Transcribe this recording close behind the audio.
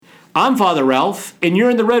I'm Father Ralph, and you're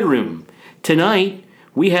in the Red Room. Tonight,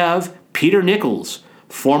 we have Peter Nichols,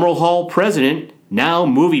 former Hall president, now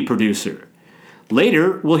movie producer.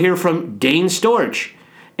 Later, we'll hear from Dane Storch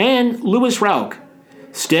and Louis Rauch,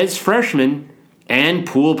 Stead's freshmen, and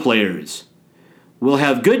pool players. We'll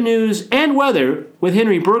have good news and weather with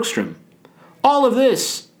Henry Bergstrom. All of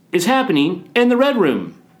this is happening in the Red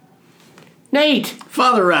Room. Nate!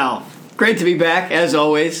 Father Ralph, great to be back, as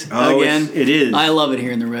always. Again. It is. I love it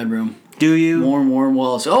here in the Red Room. Do you? Warm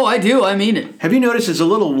walls. Oh, I do. I mean it. Have you noticed it's a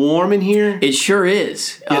little warm in here? It sure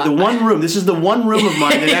is. Yeah, the one room. This is the one room of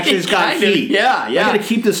mine that actually has got heat. Yeah. I got to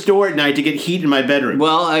keep this door at night to get heat in my bedroom.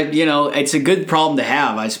 Well, it's a good problem to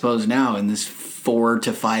have, I suppose, now in this 4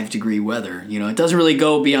 to 5 degree weather. It doesn't really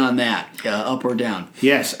go beyond that, up or down.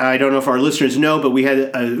 Yes, I don't know if our listeners know, but we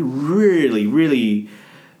had a really, really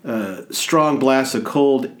strong blast of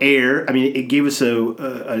cold air. I mean, it gave us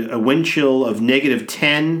a wind chill of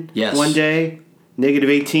 -10 one day,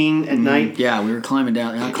 -18 at night. Yeah, we were climbing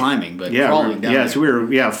down, not climbing, but Yeah, crawling down. yes, we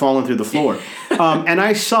were falling through the floor. And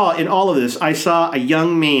I saw, in all of this, a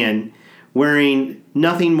young man wearing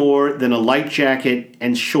nothing more than a light jacket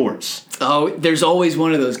and shorts. Oh, there's always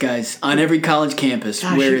one of those guys on every college campus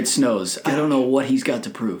Gosh, where it snows. I don't know what he's got to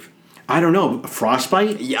prove. I don't know,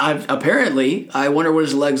 frostbite? Yeah, apparently. I wonder what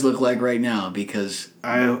his legs look like right now because,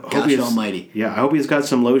 gosh almighty. Yeah, I hope he's got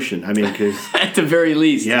some lotion. I mean, because... At the very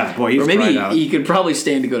least. Yeah, boy, he's Or maybe dried out. he could probably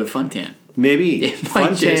stand to go to Funtan. Maybe. It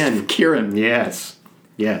might just cure him. Yes.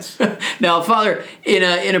 Now, Father,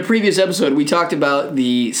 in a previous episode, we talked about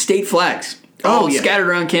the state flags. Yes. Scattered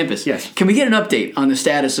around campus. Yes. Can we get an update on the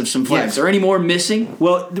status of some flags? Yes. Are any more missing?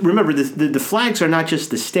 Well, remember, the flags are not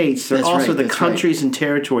just the states. They're That's also right, the that's countries and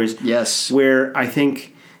territories Yes. where I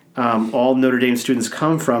think all Notre Dame students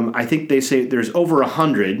come from. I think they say there's over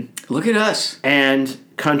 100 Look at us. and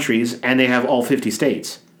countries, and they have all 50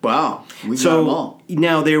 states. Wow. We got them all.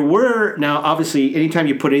 Now obviously, anytime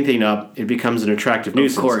you put anything up, it becomes an attractive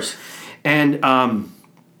nuisance. Of course. And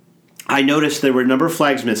I noticed there were a number of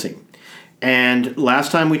flags missing. And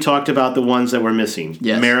last time we talked about the ones that were missing.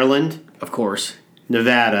 Yes. Maryland, Of course.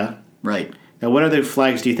 Nevada. Right. Now, what other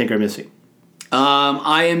flags do you think are missing?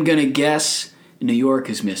 I am going to guess New York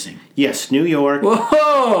is missing. Yes, New York,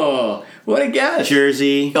 Whoa! What a guess.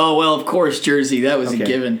 Jersey. Oh, well, of course, Jersey. That was a Okay.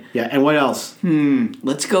 given. Yeah, and what else?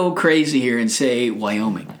 Let's go crazy here and say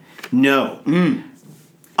Wyoming. No.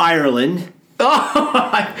 Ireland.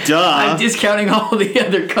 Oh, Duh. I'm discounting all the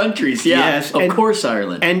other countries. Yeah, Yes, of course,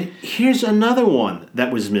 Ireland. And here's another one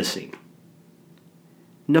that was missing.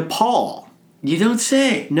 Nepal. You don't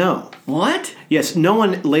say. No. What? Yes, no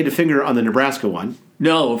one laid a finger on the Nebraska one.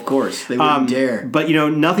 No, of course. They wouldn't dare. But,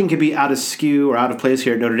 nothing can be out of skew or out of place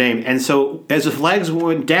here at Notre Dame. And so as the flags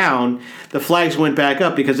went down, the flags went back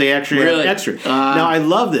up because they actually Really? had extra. Now, I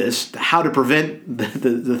love this, how to prevent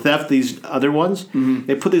the theft, these other ones. Mm-hmm.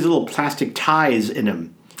 They put these little plastic ties in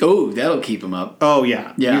them. Oh, that'll keep them up. Oh,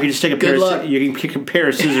 yeah. Yeah. You can just take a Good pair luck. of you can pick a pair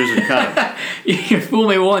of scissors and cut them. You fool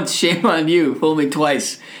me once, shame on you. Fool me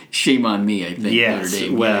twice, shame on me, I think. Yes, Notre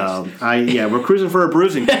Dame. well, we're cruising for a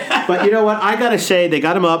bruising. But you know what? I got to say, they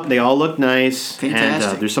got them up. They all look nice.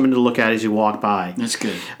 Fantastic. And there's something to look at as you walk by. That's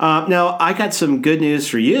good. Now, I got some good news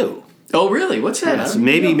for you. Oh, really? What's that? Yes,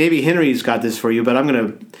 maybe Henry's got this for you, but I'm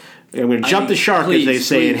going to jump the shark, as they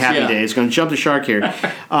say in Happy Days. Going to jump the shark here.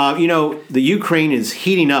 The Ukraine is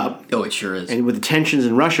heating up. Oh, it sure is. And with the tensions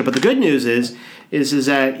in Russia. But the good news is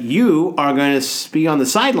that you are going to be on the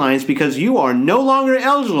sidelines because you are no longer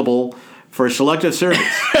eligible for selective service.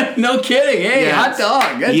 No kidding. Hey, Yes. hot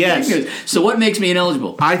dog. That's Yes. big news. So what makes me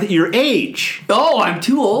ineligible? Your age. Oh, I'm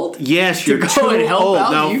too old? Yes, To you're go too and help old.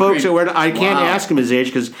 out Now, the folks, Ukraine. I can't Wow. ask him his age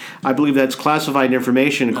because I believe that's classified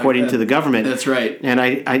information according to the government. That's right. And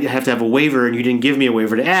I have to have a waiver, and you didn't give me a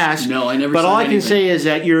waiver to ask. No, I never But all I signed can anything. say is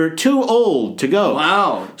that you're too old to go.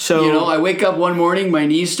 Wow. So- I wake up one morning, my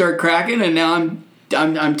knees start cracking, and now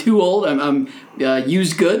I'm too old. I'm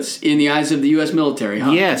used goods in the eyes of the U.S. military,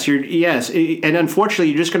 huh? Yes, and unfortunately,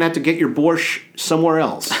 you're just going to have to get your borscht somewhere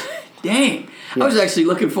else. Dang. I was actually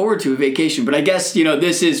looking forward to a vacation, but I guess,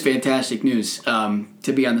 this is fantastic news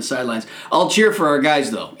to be on the sidelines. I'll cheer for our guys,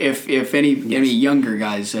 though, if any younger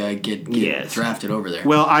guys get Yes. drafted over there.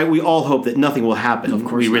 Well, we all hope that nothing will happen. Of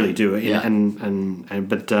course we not. really do. Yeah.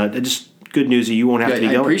 But just good news that you won't have to be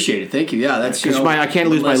I going. appreciate it. Thank you. Yeah, that's Because I can't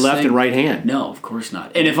lose my less left thing. and right hand. No, of course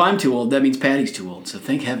not. And if I'm too old, that means Patty's too old. So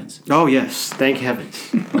thank heavens. Oh, yes. Thank heavens.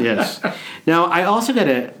 Yes. Now, I also got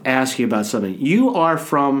to ask you about something. You are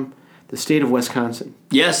from the state of Wisconsin.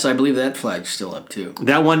 Yes, I believe that flag's still up too.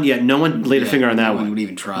 That one, no one laid a finger on that no one. would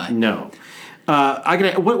even try. No.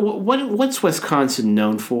 What's Wisconsin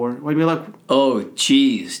known for? What do you like? Oh,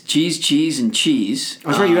 cheese, and cheese.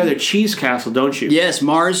 That's right. You have the Cheese Castle, don't you? Yes,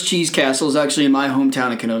 Mars Cheese Castle is actually in my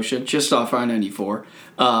hometown of Kenosha, just off I-94.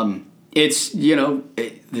 It's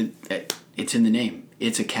it's in the name.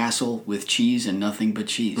 It's a castle with cheese and nothing but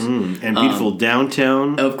cheese. And beautiful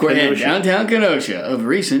downtown. Of course, Kenosha. downtown Kenosha of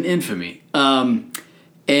recent infamy.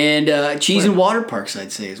 Cheese and water parks,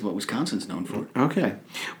 I'd say, is what Wisconsin's known for. Okay.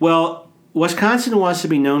 Well, Wisconsin wants to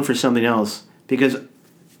be known for something else because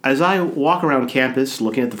as I walk around campus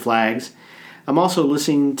looking at the flags, I'm also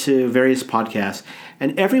listening to various podcasts,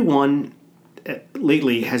 and everyone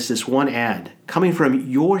lately has this one ad coming from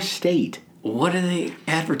your state. What are they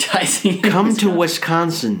advertising? Come to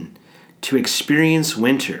Wisconsin to experience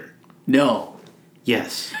winter. No.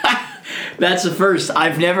 Yes. That's the first.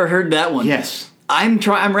 I've never heard that one. Yes. I'm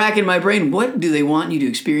racking my brain. What do they want you to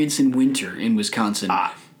experience in winter in Wisconsin?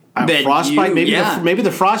 Frostbite. Maybe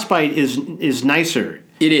the frostbite is nicer.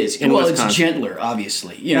 It is. In Wisconsin. It's gentler,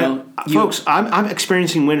 obviously. You know, folks. I'm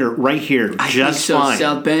experiencing winter right here, just fine.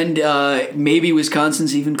 South Bend, maybe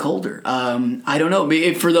Wisconsin's even colder. I don't know.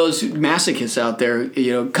 For those masochists out there,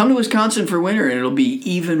 come to Wisconsin for winter, and it'll be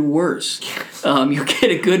even worse. You'll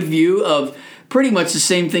get a good view of pretty much the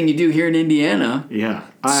same thing you do here in Indiana. Yeah,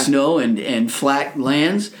 snow and flat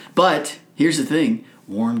lands. But here's the thing: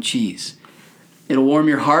 warm cheese. It'll warm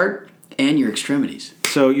your heart and your extremities.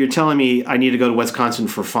 So you're telling me I need to go to Wisconsin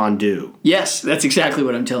for fondue? Yes, that's exactly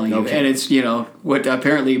what I'm telling you. Okay. And it's, what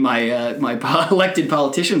apparently my elected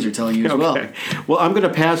politicians are telling you as well. Well, I'm going to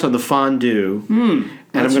pass on the fondue, and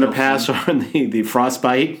I'm going to pass on the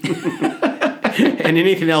frostbite, and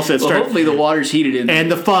anything else that starts. Hopefully the water's heated in there.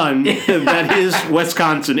 And the fun that is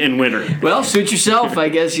Wisconsin in winter. Well, suit yourself. I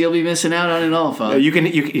guess you'll be missing out on it all, Father. You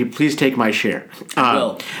can please take my share. I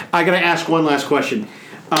will. I got to ask one last question.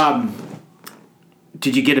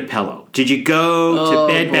 Did you get a pillow? Did you go to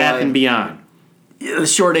Bed Bath & Beyond? The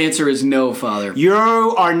short answer is no, Father. You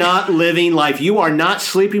are not living life. You are not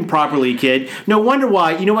sleeping properly, kid. No wonder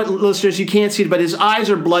why. You know what, listeners? You can't see it, but his eyes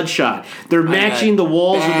are bloodshot. They're matching the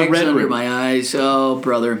walls of the red under room. My eyes. Oh,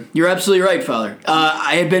 brother. You're absolutely right, Father.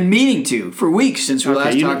 I have been meaning to for weeks since we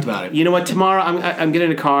last talked about it. You know what? Tomorrow I'm getting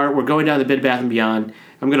in a car. We're going down to Bed Bath & Beyond.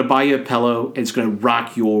 I'm going to buy you a pillow. It's going to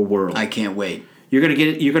rock your world. I can't wait. You're going to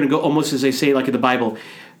get it. You're going to go almost, as they say, like in the Bible,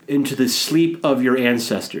 into the sleep of your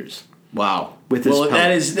ancestors. Wow. With this pillow.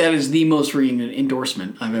 that is the most ringing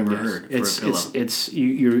endorsement I've ever heard for a pillow.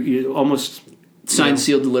 You're almost signed,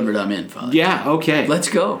 sealed, delivered. I'm in, Father. Yeah. Okay. Let's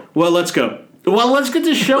go. Well, let's go. Well, let's get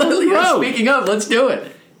this show on the road. Speaking of, let's do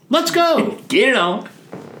it. Let's go. Get it on.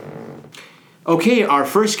 Okay, our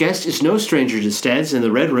first guest is no stranger to Steads in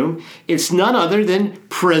the Red Room. It's none other than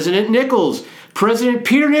President Nichols. President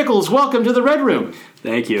Peter Nichols, welcome to the Red Room.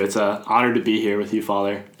 Thank you. It's an honor to be here with you,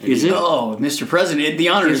 Father. Is it? Oh, Mr. President, the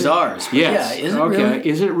honor is ours. Yes. Yeah, is it okay. really?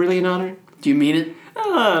 Is it really an honor? Do you mean it?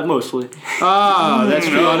 Mostly. Ah, that's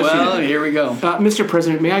true. Well, here we go. Mr.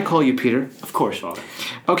 President, may I call you Peter? Of course, Father.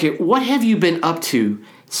 Okay, what have you been up to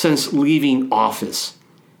since leaving office?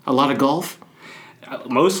 A lot of golf?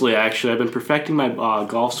 Mostly, actually. I've been perfecting my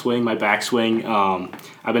golf swing, my backswing.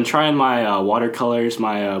 I've been trying my watercolors,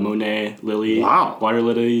 my Monet lily, water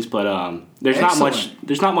lilies, but there's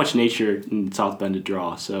not much nature in South Bend to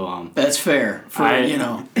draw. So that's fair for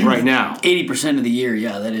right now 80% of the year.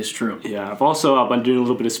 Yeah, that is true. Yeah, I've also been doing a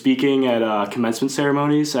little bit of speaking at commencement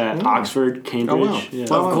ceremonies at Oxford, Cambridge. Oh, wow. Yeah.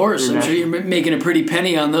 Well, of course, I'm sure you're making a pretty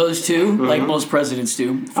penny on those too, like most presidents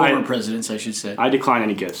do. Former presidents, I should say. I decline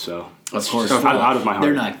any gifts, so. Of course, out of my heart.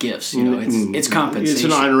 They're not gifts, it's compensation. It's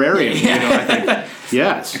an honorarium, I think.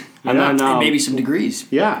 Yes. And then and maybe some degrees.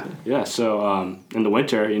 Yeah. Yeah, so in the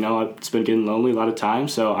winter, it's been getting lonely a lot of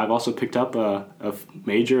times, so I've also picked up a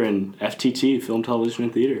major in FTT, Film, Television,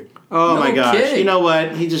 and Theater. Oh, my gosh. Kidding. You know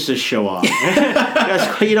what? He's just a show-off.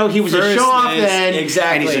 He was a show-off then,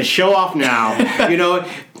 exactly. And he's a show-off now.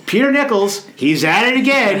 Peter Nichols, he's at it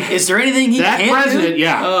again. Is there anything he can't president, do?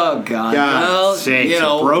 Yeah. Oh, God. Well, sakes, a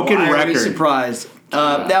broken why record. Are we surprised?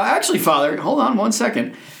 Now, actually, Father, hold on one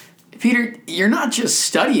second. Peter, you're not just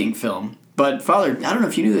studying film, but Father, I don't know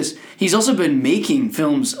if you knew this, he's also been making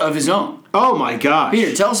films of his own. Oh my gosh!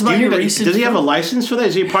 Peter, tell us about your recent. Does he have a license for that?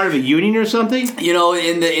 Is he part of a union or something?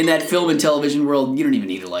 In that film and television world, you don't even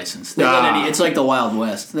need a license. It's like the Wild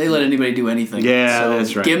West. They let anybody do anything. Yeah,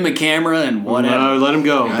 that's right. Give him a camera and whatever. No, let him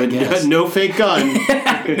go. But no fake gun.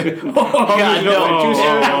 God, no.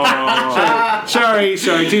 Sorry,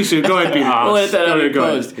 too soon. Go ahead, Peter. We'll let that out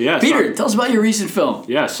post. Yeah, Peter, tell us about your recent film.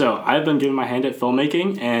 Yeah, so I've been getting my hand at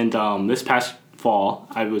filmmaking, and this past fall,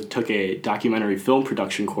 I took a documentary film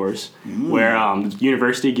production course where the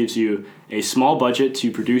university gives you a small budget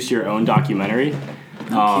to produce your own documentary.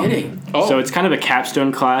 No kidding. So it's kind of a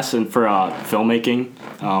capstone class and for filmmaking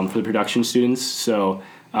for the production students. So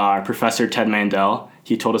our professor, Ted Mandel,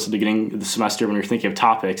 he told us at the beginning of the semester when we were thinking of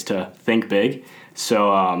topics to think big.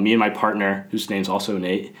 So me and my partner, whose name's also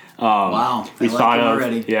Nate, we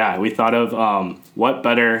thought of what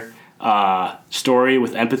better story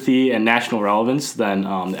with empathy and national relevance than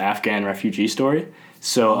the Afghan refugee story.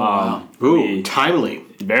 So timely,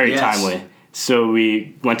 very timely. So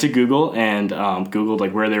we went to Google and Googled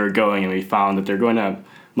like where they were going, and we found that they're going to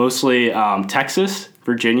mostly Texas,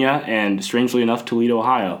 Virginia, and strangely enough, Toledo,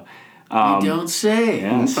 Ohio. You don't say.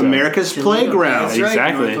 Yeah, so America's playground. That's right,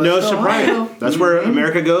 Exactly. No surprise. Ohio. That's where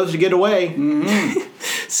America goes to get away.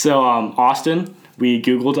 So Austin, we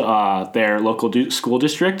Googled their local school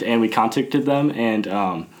district, and we contacted them,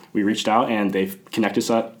 and we reached out, and they've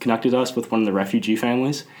connected us with one of the refugee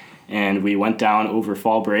families, and we went down over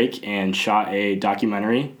fall break and shot a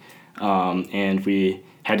documentary, and we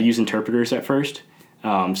had to use interpreters at first.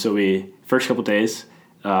 So first couple days,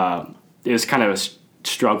 it was kind of a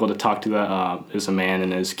struggle to talk to it was a man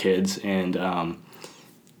and his kids, and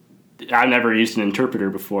I've never used an interpreter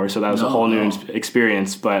before, so that was a whole new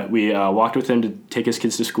experience. But we walked with him to take his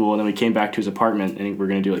kids to school, and then we came back to his apartment, and we're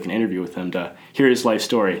going to do like an interview with him to hear his life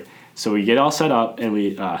story. So we get all set up, and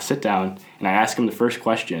we sit down, and I ask him the first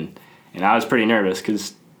question, and I was pretty nervous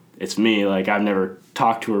because it's me. Like, I've never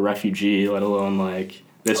talked to a refugee, let alone like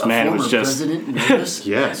this man was just president nervous.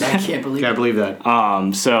 Yes. I can't believe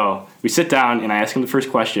that. So we sit down, and I ask him the first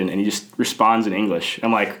question, and he just responds in English.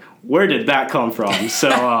 I'm like, where did that come from? So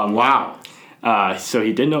Wow. So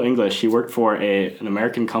he did know English. He worked for an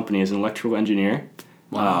American company as an electrical engineer.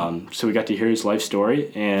 Wow. So we got to hear his life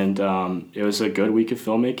story, and it was a good week of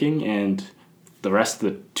filmmaking, and the rest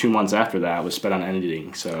of the 2 months after that was spent on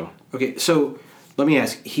editing. So Okay, so let me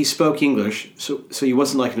ask. He spoke English, so he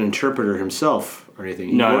wasn't like an interpreter himself or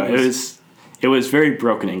anything. no, it was very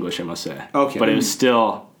broken English, I must say. Okay. But it was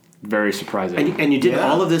still very surprising. And you did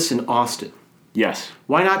all of this in Austin. Yes.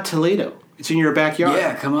 Why not Toledo? It's in your backyard.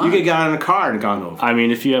 Yeah, come on. You could have got in a car and gone over. I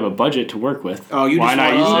mean, if you have a budget to work with, why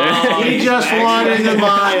not use it? He just wanted the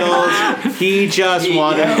miles. He just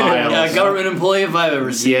wanted miles. Government employee if I've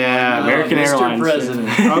ever seen. Yeah, American Mr. Airlines.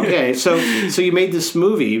 President. Okay, so you made this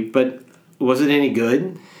movie, but was it any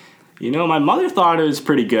good? You know, my mother thought it was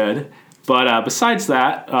pretty good. But besides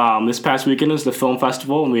that, this past weekend was the film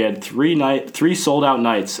festival, and we had three sold-out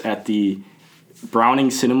nights at the Browning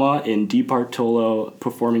Cinema in Di Bartolo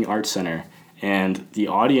Performing Arts Center. And the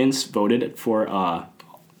audience voted for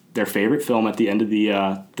their favorite film at the end of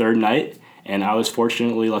the third night, and I was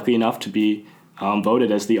fortunately lucky enough to be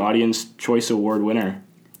voted as the Audience Choice Award winner.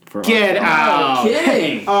 For Get out!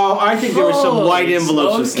 Kidding. Oh, I think there were some white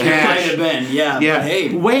envelopes with Might cash. have been, yeah. Yeah. But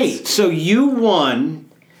hey, Wait, so you won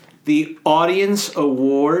the Audience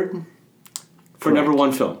Award for Correct.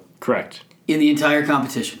 #1 film? Correct. in the entire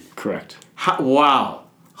competition. Correct. Wow.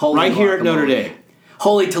 Holy Right here at Notre guacamole. Dame.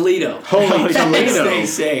 Holy Toledo. Holy As Toledo. they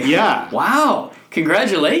say. Yeah. Wow.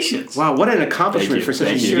 Congratulations. Wow, what an accomplishment Thank you. for such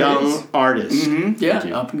a Thank you. young artist. Yeah, Thank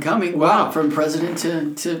you. up and coming. Wow. Wow. From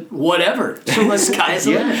president to whatever. So sky's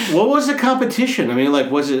the limit. Yeah. What was the competition? I mean,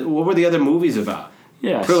 like, what were the other movies about?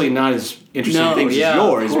 Yes. Clearly not as interesting No, things yeah, as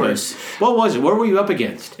yours, of course. but what was it? What were you up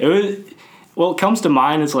against? It was. Well, it comes to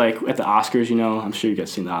mind is like at the Oscars. You know, I'm sure you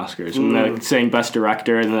guys seen the Oscars when they're like, saying Best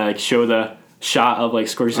Director, and then they like show the shot of like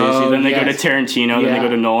Scorsese. Oh, then they go to yes. Tarantino. Then Yeah. they go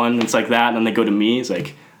to Nolan. And it's like that. And then they go to me. It's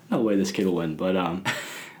like, no way this kid will win. But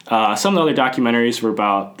some of the other documentaries were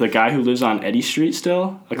about the guy who lives on Eddy Street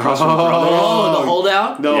still across from Brothers. Oh, the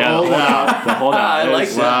holdout? The Yeah, holdout. The holdout. I It like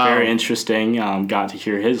was that. Very interesting. Got to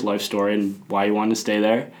hear his life story and why he wanted to stay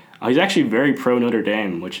there. He's actually very pro Notre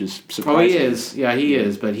Dame, which is surprising. Oh, he is. Yeah, he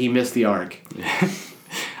is, but he missed the arc. He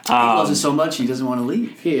loves it so much he doesn't want to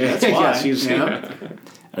leave. Yeah, That's why. yes, he's, you know?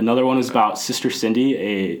 Another one is about Sister Cindy,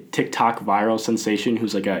 a TikTok viral sensation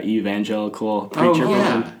who's like a evangelical preacher.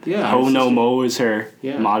 yeah. person. Yeah. Ho no mo is her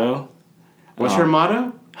Yeah. motto. What's her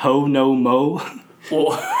motto? Ho no mo.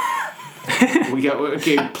 Well, We got.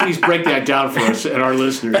 Okay, please break that down for us and our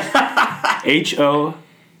listeners. HONOMO.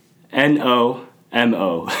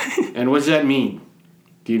 And what does that mean?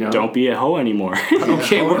 Do you know? Don't be a hoe anymore.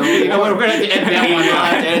 Okay, you know what? We're gonna have to edit that one I'll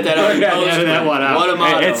out. have to edit that out. We're gonna have to edit that one out. What a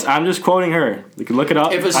motto. I'm just quoting her. You can look it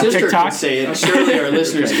up If a on sister TikTok. can say it, surely our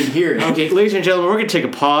listeners can hear it. Okay, ladies and gentlemen, we're going to take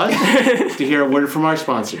a pause to hear a word from our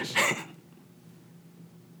sponsors.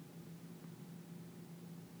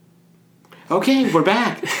 Okay, we're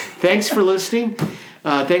back. Thanks for listening.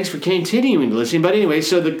 Thanks for continuing to listen. But anyway,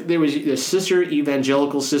 so there was a sister,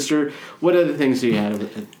 evangelical sister. What other things do you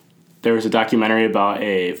have? There was a documentary about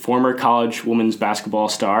a former college women's basketball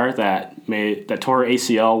star that tore her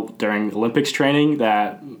ACL during Olympics training.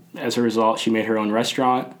 That, as a result, she made her own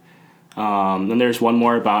restaurant. Then there's one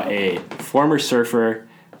more about a former surfer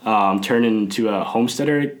turned into a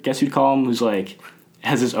homesteader, I guess you'd call him, who's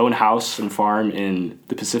has his own house and farm in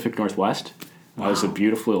the Pacific Northwest. Wow. It was a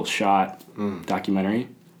beautiful little shot documentary.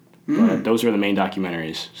 But those are the main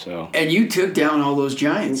documentaries. So. And you took down all those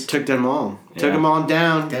giants. Took them all. Yeah. Took them all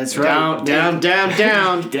down. That's right. Down. Down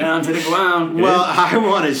to the ground. Well, I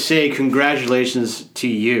want to say congratulations to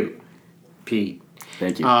you, Pete.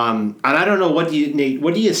 Thank you. And I don't know, what do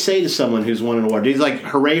you say to someone who's won an award? Do you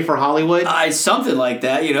hooray for Hollywood? Something like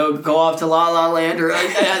that, go off to La La Land, or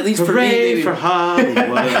at least for me. Hooray for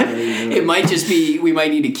Hollywood. It might just be, we might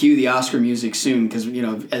need to cue the Oscar music soon, because,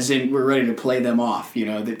 as in we're ready to play them off,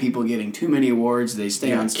 that people getting too many awards, they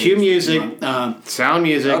stay on stage. Cue music, sound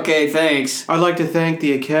music. Okay, thanks. I'd like to thank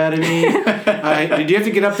the Academy. Did you have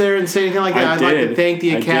to get up there and say anything like that? I'd like to thank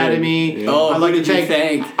the Academy. Yeah. Oh, I'd like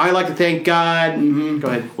to thank God. Mm-hmm. Go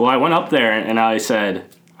ahead. Well, I went up there and I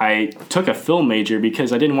said I took a film major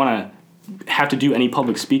because I didn't want to have to do any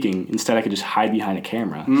public speaking. Instead, I could just hide behind a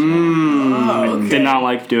camera. So I did not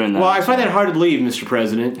like doing that. Well, I find that hard to believe, Mr.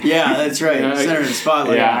 President. Yeah, that's right. Center of the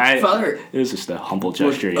spotlight. Yeah, Father. It was just a humble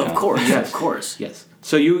gesture. Of course, of course. Yes.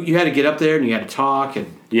 So you had to get up there and you had to talk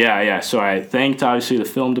and. Yeah. So I thanked, obviously, the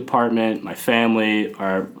film department, my family,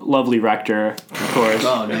 our lovely rector, of course.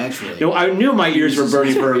 Oh, naturally. I knew my ears were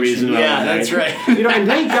burning for a reason. Yeah, that's right. And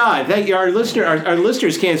thank God. Thank you. Our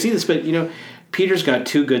listeners can't see this, but Peter's got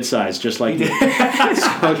two good sides, just like me.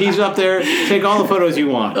 So he's up there. Take all the photos you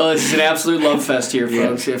want. Oh, this is an absolute love fest here,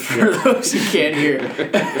 folks. Yeah. For those who can't hear,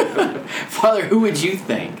 Father, who would you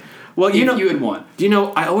thank? Well, if you had won.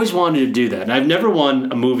 I always wanted to do that, and I've never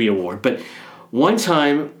won a movie award, but. One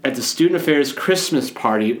time at the Student Affairs Christmas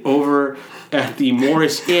party over at the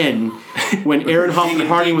Morris Inn, when Aaron Hoffman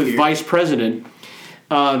Harding was vice president,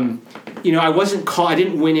 I wasn't called. I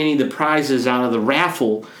didn't win any of the prizes out of the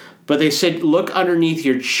raffle, but they said, look underneath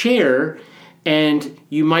your chair, and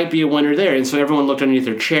you might be a winner there. And so everyone looked underneath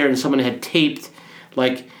their chair, and someone had taped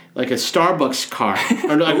like a Starbucks card,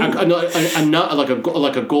 or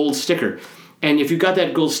like a gold sticker. And if you got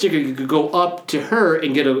that gold sticker, you could go up to her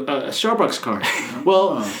and get a Starbucks card.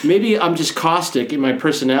 Well, maybe I'm just caustic in my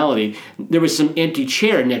personality. There was some empty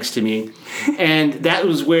chair next to me, and that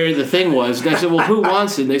was where the thing was. And I said, well, who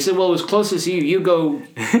wants it? And they said, well, it was closest to you. You go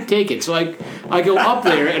take it. So I go up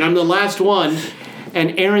there, and I'm the last one,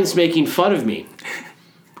 and Aaron's making fun of me.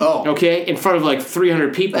 Oh. Okay? In front of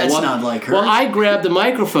 300 people. That's not like her. Well, I grabbed the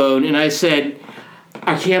microphone, and I said,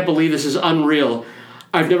 I can't believe this is unreal.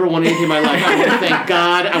 I've never won anything in my life. I want to thank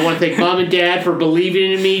God. I want to thank Mom and Dad for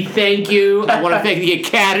believing in me. Thank you. I want to thank the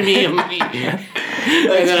Academy. And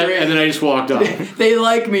then I just walked off. They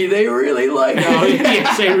like me. They really like me. Oh,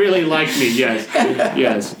 yes, they really liked me.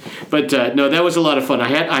 Yes. But no, that was a lot of fun.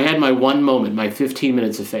 I had my one moment, my 15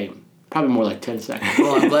 minutes of fame. Probably more like 10 seconds.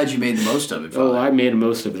 Well, I'm glad you made the most of it, Father. Oh, I made the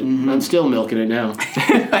most of it. Mm-hmm. I'm still milking it now.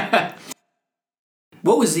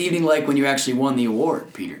 What was the evening like when you actually won the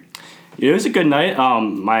award, Peter? It was a good night.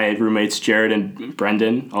 My roommates, Jared and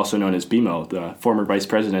Brendan, also known as BMO, the former vice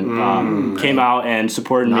president, came out and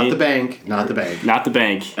supported me. Not the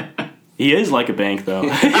bank. He is like a bank, though.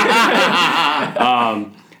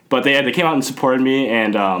 But they came out and supported me,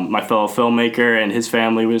 and my fellow filmmaker and his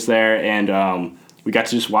family was there, and we got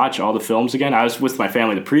to just watch all the films again. I was with my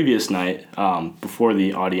family the previous night before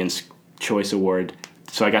the Audience Choice Award,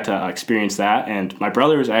 so I got to experience that. And my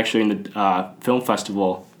brother was actually in the film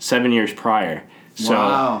festival 7 years prior.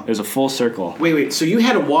 So It was a full circle. Wait. So you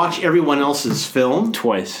had to watch everyone else's film?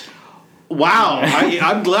 Twice. Wow.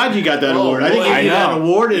 I'm glad you got that award. I think you got that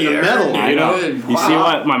award and a medal. I know. You see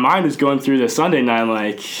what? My mind was going through this Sunday night. I'm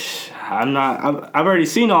like, I've already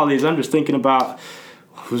seen all these. I'm just thinking about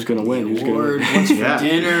who's going to win. Who's going to win? What's for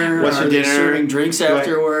dinner? What's for dinner? Serving drinks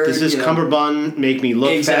afterwards? Does this cummerbund make me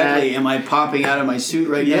look exactly. fat? Am I popping out of my suit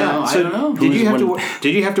right now? So I don't know. Did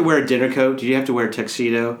you have to wear a dinner coat? Did you have to wear a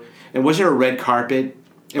tuxedo? And was there a red carpet?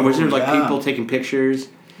 And was there people taking pictures?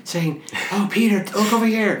 Saying, "Oh, Peter, look over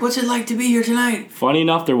here. What's it like to be here tonight?" Funny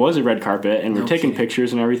enough, there was a red carpet, and we're taking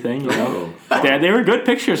pictures and everything. They were good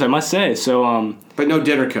pictures, I must say. So, but no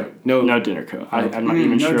dinner coat. No dinner coat. I'm not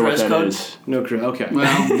even sure what that is. No dress. Okay.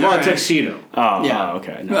 Well, a tuxedo. Oh,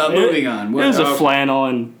 okay. No. Well, moving on. It was a flannel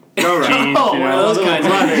and jeans. Oh, one of those kinds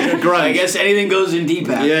of grunge. I guess anything goes in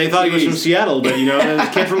Deepak. Yeah, he thought he was from Seattle, but a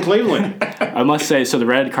kid from Cleveland. I must say, so the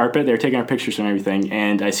red carpet, they were taking our pictures and everything,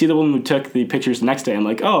 and I see the woman who took the pictures the next day. I'm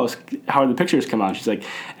like, oh, how did the pictures come out? She's like,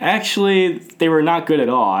 actually, they were not good at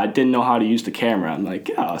all. I didn't know how to use the camera. I'm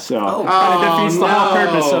like, kind of defeats the whole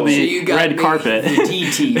purpose of the red carpet. The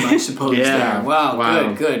D team, I suppose. Yeah. There.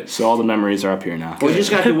 Wow. Good. So all the memories are up here now. Well, you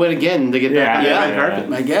just got to win again to get back on the red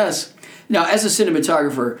carpet. I guess. Now, as a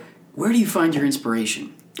cinematographer, where do you find your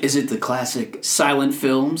inspiration? Is it the classic silent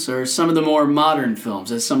films or some of the more modern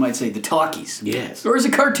films, as some might say, the talkies? Yes. Or is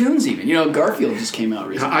it cartoons even? Garfield just came out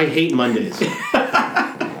recently. I hate Mondays.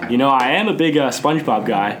 I am a big SpongeBob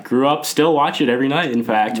guy. Grew up, still watch it every night, in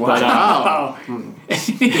fact. Wow. But,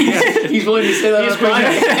 He's willing to say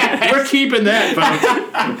that. We're keeping that,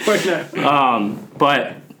 folks.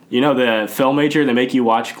 But the film major, they make you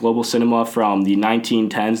watch global cinema from the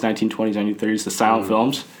 1910s, 1920s, 1930s, the silent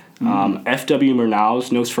films. F.W.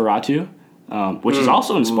 Murnau's Nosferatu, which is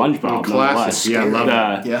also in SpongeBob. Classic. Yeah, I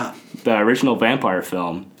love it. The original vampire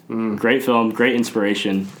film. Great film, great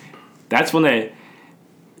inspiration. That's when they...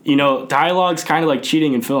 dialogue's kind of like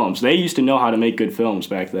cheating in films. They used to know how to make good films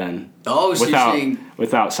back then. Oh, so you're saying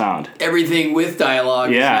without sound. Everything with dialogue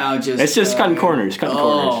is now just... It's just cutting corners.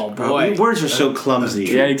 Oh, boy. Words are so clumsy.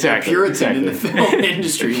 Yeah, exactly. Puritan in the film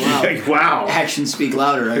industry. Wow. Wow. Actions speak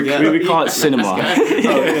louder, I guess. We call it cinema.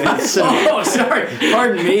 Oh, sorry.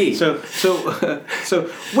 Pardon me. So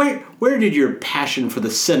where did your passion for the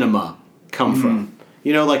cinema come from?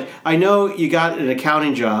 I know you got an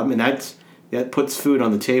accounting job, and that puts food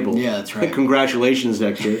on the table. Yeah, that's right. Congratulations,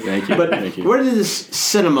 Dexter. Thank you. But Thank you. where did this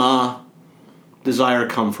cinema desire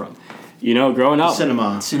come from? Growing up,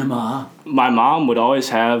 Cinema. my mom would always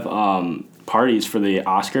have parties for the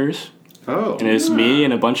Oscars. Oh. And it's me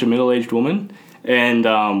and a bunch of middle-aged women. And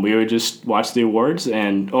we would just watch the awards.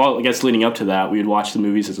 And, I guess leading up to that, we would watch the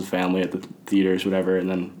movies as a family at the theaters, whatever. And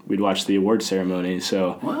then we'd watch the award ceremony.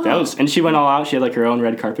 So that was... And she went all out. She had, her own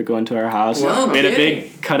red carpet going to our house. Wow, we had a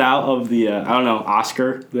big cutout of the,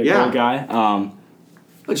 Oscar, the gold guy.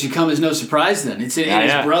 But you come as no surprise then. It's his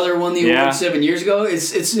brother won the award 7 years ago.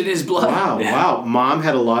 It's in his blood. Wow. Mom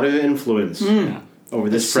had a lot of influence over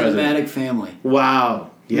this president. Cinematic family.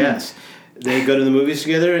 Wow. Yes. They go to the movies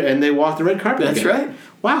together and they walk the red carpet That's together. right.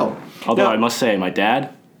 Wow. Although I must say, my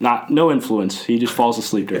dad, no influence. He just falls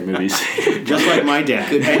asleep during movies. Just like my dad.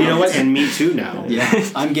 Good and you know what? And me too now. Yeah,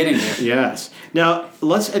 I'm getting there. Yes. Now,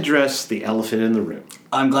 let's address the elephant in the room.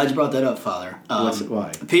 I'm glad you brought that up, Father.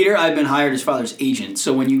 Why? Peter, I've been hired as Father's agent,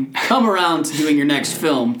 so when you come around to doing your next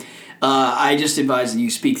film, I just advise that you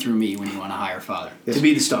speak through me when you want to hire Father to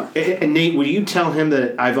be the star. And Nate, will you tell him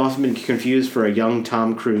that I've often been confused for a young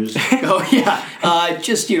Tom Cruise? Oh, yeah.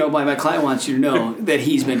 My client wants you to know that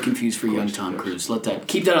he's been confused for young Tom Cruise.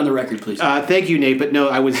 Keep that on the record, please. Thank you, Nate, but no,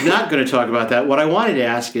 I was not going to talk about that. What I wanted to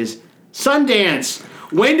ask is, Sundance!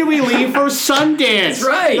 When do we leave for Sundance? That's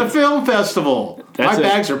right. The film festival. My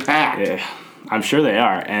bags are packed. Yeah, I'm sure they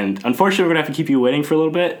are. And unfortunately, we're going to have to keep you waiting for a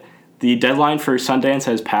little bit. The deadline for Sundance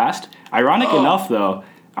has passed. Ironic enough, though,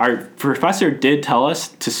 our professor did tell us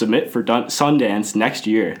to submit for Sundance next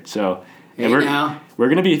year. So we're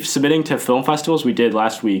going to be submitting to film festivals we did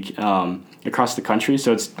last week across the country.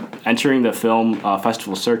 So it's entering the film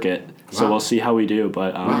festival circuit. So we'll see how we do.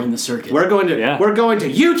 But we're in the circuit. We're going to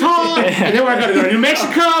Utah, and then we're going to go to New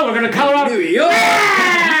Mexico. We're going to Colorado. New York.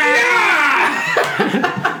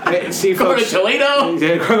 See, Go to Toledo.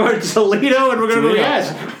 We're going to Toledo, and we're going to go.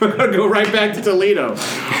 Yes, we're going to go right back to Toledo.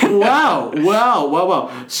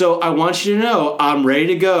 Wow. So I want you to know, I'm ready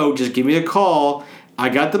to go. Just give me a call. I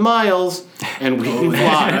got the miles, and we can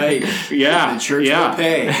fly. Right. Yeah, the church will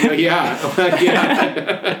pay. Yeah.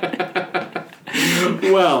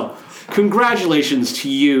 Well, congratulations to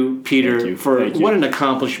you, Peter, Thank you. What an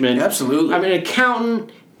accomplishment. Absolutely. I'm an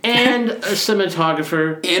accountant and a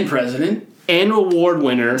cinematographer And president. and award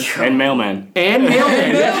winner and mailman. and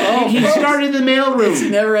mailman. He started the mailroom. It's a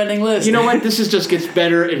never-ending list. You know what? This just gets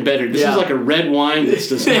better and better. This is like a red wine that's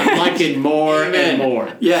just I like it more and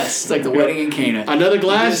more. Yes, it's like the wedding in Cana. Another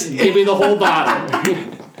glass? Give me the whole bottle.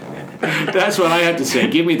 That's what I have to say.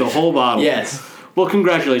 Give me the whole bottle. Yes. Well,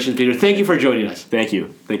 congratulations, Peter. Thank you for joining us. Thank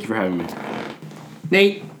you. Thank you for having me.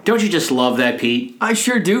 Nate, don't you just love that, Pete? I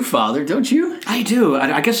sure do, Father. Don't you? I do.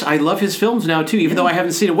 I guess I love his films now, too, even though I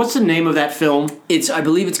haven't seen it. What's the name of that film? I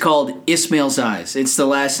believe it's called Ismail's Eyes. It's the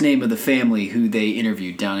last name of the family who they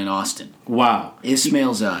interviewed down in Austin. Wow.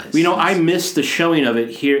 Ismail's Eyes. You know, I missed the showing of it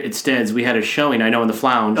here at Stead's. We had a showing, I know, in the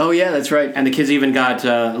Flound. Oh, yeah, that's right. And the kids even got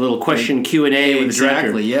a little question Q&A with the director.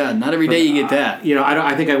 Exactly, yeah. Not every day you get that. You know,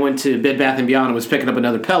 I think I went to Bed Bath & Beyond and was picking up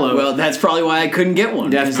another pillow. Well, that's probably why I couldn't get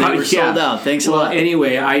one. That's because they were sold out. Thanks a lot.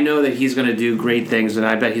 Anyway, I know that he's going to do great things, and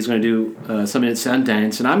I bet he's going to do something at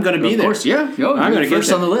Sundance, and I'm going to be there. Of course, yeah. I'm going to get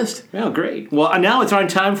first on the list. Well, great. Well, now it's on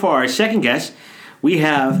time for our second guest. We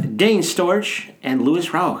have Dane Storch and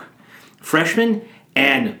Louis Rauch, freshmen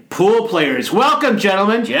and pool players. Welcome,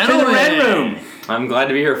 gentlemen, to the Red Room. I'm glad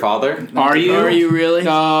to be here, Father. Are you? Are you really?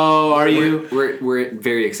 Oh, are you? We're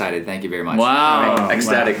very excited. Thank you very much. Wow.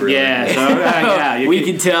 Ecstatic, really. Yeah, so, yeah. We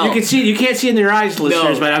can tell. You can see. You can't see in their eyes,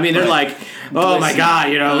 listeners, but I mean, they're like, "Oh my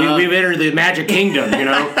God!" You know, we've entered the Magic Kingdom. You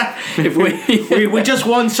know, if we just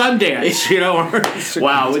won Sundance. You know,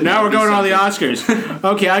 wow. Now we're going on the Oscars.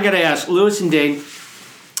 Okay, I got to ask, Louis and Dane.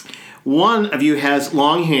 One of you has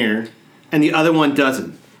long hair, and the other one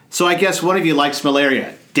doesn't. So I guess one of you likes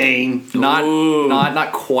malaria. Dane.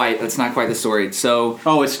 Not quite. That's not quite the story. So.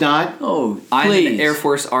 Oh, it's not? Oh, please. I'm an Air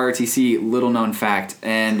Force ROTC, little known fact,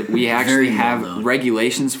 and we actually have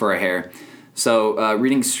regulations for our hair. So,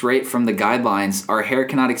 reading straight from the guidelines, our hair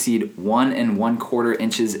cannot exceed 1 1/4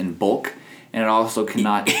 inches in bulk, and it also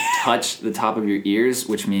cannot touch the top of your ears,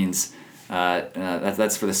 which means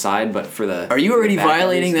that's for the side, but for the. Are you already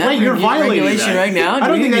violating that? Wait, you're violating regulation that right now? I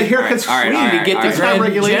don't think that haircut's all right, free. all right, to get all the right. Grand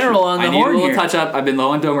regulation. General on the I need a horn little here. touch up. I've been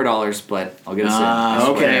low on Domer dollars, but I'll get us in. I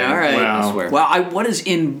swear. Okay, all right. Wow. I swear. Well, what does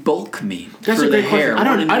in bulk mean? That's for a the great hair?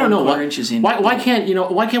 question. I don't know what. Inches in Why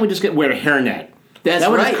can't we just wear a hairnet? That's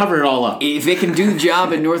that would right. just cover it all up. If it can do the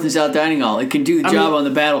job at North and South Dining Hall, it can do the job on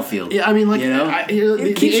the battlefield. Yeah, I mean, like, you know,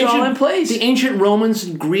 it keeps it all in place. The ancient Romans,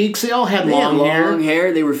 Greeks, they all had They had long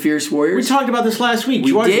hair. They were fierce We warriors. talked about this last week.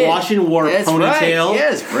 We George did. Washington wore That's a ponytail. Right.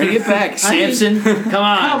 Yes, bring it back. I mean, Samson, come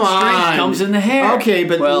on. Strength comes in the hair. Okay,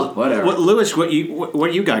 but whatever. Louis,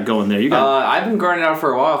 what you got going there? You got I've been growing it out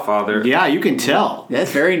for a while, Father. yeah, you can tell.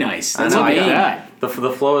 That's very nice. That's I know, amazing. that. The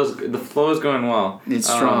flow is going well. It's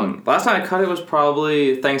strong. Last time I cut it was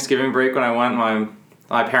probably Thanksgiving break when I went.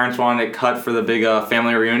 My parents wanted it cut for the big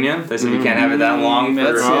family reunion. They said you can't have it that long for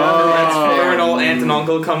an old aunt and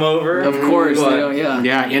uncle to come over. Of course, yeah.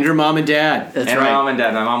 Yeah, and your mom and dad. That's and right. my mom and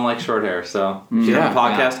dad. My mom likes short hair, so she's on the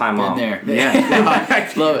podcast. Hi, Mom. Been there.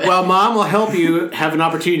 Yeah. Love it. Well, Mom will help you have an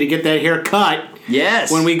opportunity to get that hair cut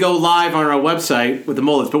Yes. when we go live on our website with the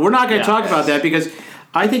mullets. But we're not going to talk about that because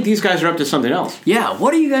I think these guys are up to something else. Yeah.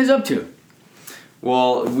 What are you guys up to?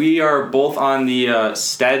 Well, we are both on the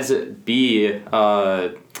Steads B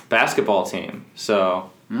basketball team, so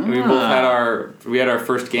we both had our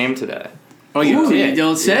first game today. Oh, you Ooh, did? you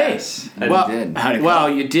don't say. Yes. Well,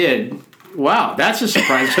 you did. Wow, that's a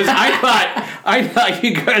surprise because I thought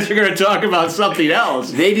you guys were going to talk about something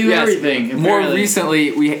else. They do everything. More apparently.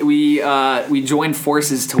 recently, we joined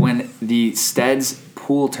forces to win the Steads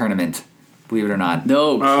pool tournament. Believe it or not.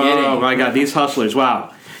 No kidding. Oh my God, these hustlers!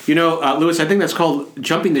 Wow. You know, Louis, I think that's called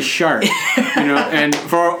jumping the shark. And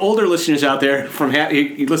for our older listeners out there,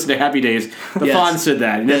 you listen to Happy Days, the Fonz said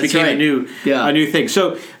that, and that became a new thing.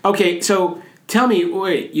 So, okay, so tell me,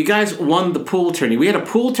 wait, you guys won the pool tourney. We had a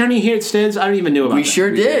pool tourney here at Steads? I don't even know about that. We sure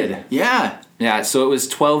did. Yeah. Yeah, so it was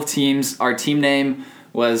 12 teams. Our team name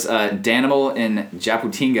was Danimal in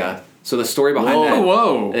Japutinga. So the story behind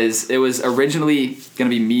that is it was originally going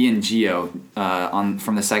to be me and Gio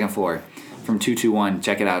from the second floor. From 221,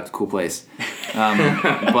 check it out, it's a cool place.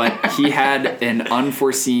 But he had an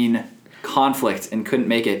unforeseen conflict and couldn't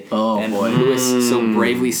make it. Oh, and boy. Louis so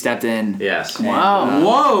bravely stepped in. Yes. Wow.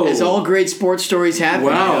 Whoa. As all great sports stories happen.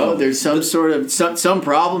 Wow. You know? There's some sort of some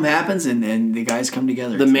problem happens and the guys come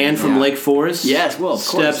together. The man from Lake Forest? Yes, well, of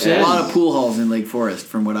course. Steps in. A lot of pool halls in Lake Forest,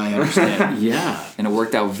 from what I understand. Yeah. And it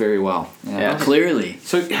worked out very well. Yeah. Clearly.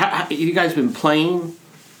 So, you guys been playing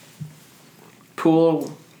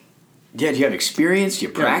pool? Yeah, do you have experience? Do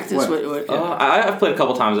you practice? What? I've played a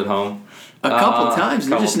couple times at home. A couple times?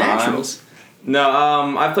 They're just naturals. No,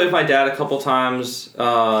 I've played with my dad a couple times,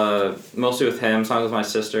 mostly with him, sometimes with my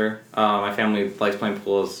sister. My family likes playing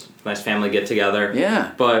pool. It's a nice family get-together.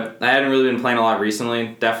 Yeah. But I hadn't really been playing a lot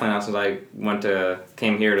recently. Definitely not since I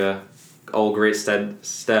came here to old great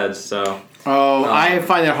Steads, so... Oh, I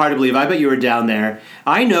find that hard to believe. I bet you were down there.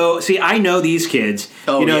 I know these kids.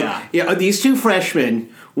 Oh, yeah. These two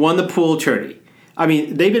freshmen won the pool tourney. I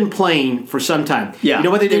mean, they've been playing for some time. Yeah. You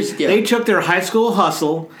know what they did? Yeah. They took their high school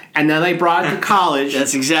hustle, and then they brought it to college.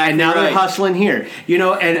 That's exactly And now right. they're hustling here.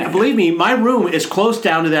 And believe me, my room is close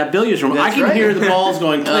down to that billiards room. That's I can right. hear the balls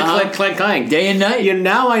going clink, clink, clink, clink. Day and night.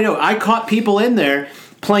 Now I know. I caught people in there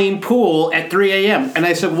playing pool at 3 a.m. And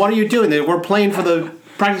I said, what are you doing? We're playing for the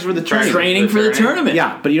practice for the tournament. Training for the tournament.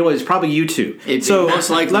 Yeah, but you know what? It's probably you two. It most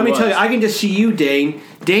likely let me was. tell you, I can just see you, Dane.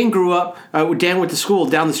 Dane grew up. Dan went to school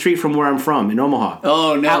down the street from where I'm from in Omaha.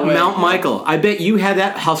 Oh no! At way. Mount Michael. I bet you had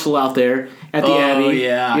that hustle out there at the Abbey.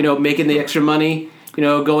 Yeah. You know, making the extra money. You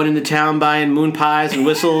know, going into town buying moon pies and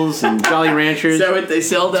whistles and Jolly Ranchers. Is that what they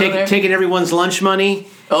sell down there? Taking everyone's lunch money.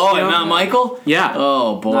 Oh, at Mount Michael? Yeah.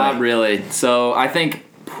 Oh, boy. Not really. So I think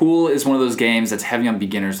pool is one of those games that's heavy on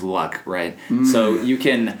beginner's luck, right? So you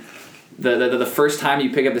can the first time you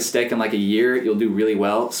pick up the stick in like a year, you'll do really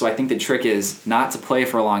well. So I think the trick is not to play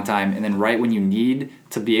for a long time, and then right when you need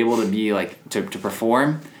to be able to be like to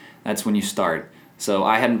perform, that's when you start. So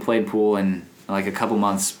I hadn't played pool in like a couple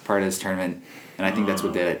months prior to this tournament, and I think that's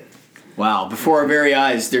what did it. Wow, before our very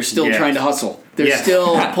eyes, they're still Yes. trying to hustle. They're Yes.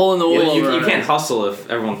 still pulling the wool You over our can't eyes. hustle if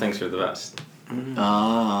everyone thinks you're the best.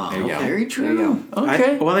 Ah, There you go. very There you true.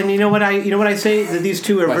 Okay. Well, then you know what I say that these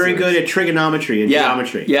two are very good at trigonometry and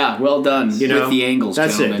geometry. Yeah, well done. You know, with the angles,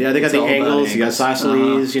 that's gentlemen. it. Yeah, they got It's the all about angles. You got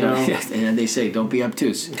isosceles. You know. And they say, don't be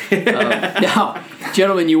obtuse. Now,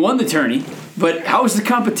 gentlemen, you won the tourney, but how was the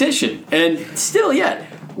competition? And still yet,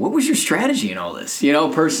 what was your strategy in all this? You know,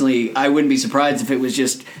 personally, I wouldn't be surprised if it was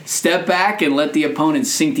just step back and let the opponent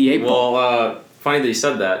sink the 8-ball. Well, funny that you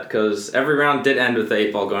said that, because every round did end with the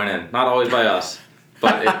 8-ball going in. Not always by us,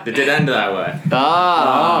 but it did end that way.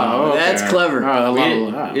 Okay. That's clever. Oh, I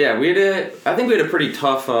love that. Yeah, I think we had a pretty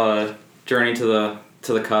tough journey to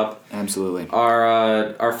the cup. Absolutely.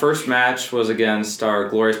 Our first match was against our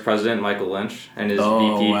glorious president Michael Lynch and his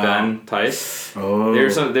VP wow. Ben Tice. Oh.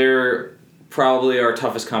 They're probably our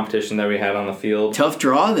toughest competition that we had on the field. Tough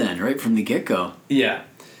draw then, right from the get-go. Yeah,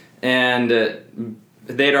 and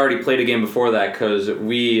they'd already played a game before that because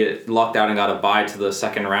we lucked out and got a bye to the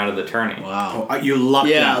second round of the tourney. Wow. You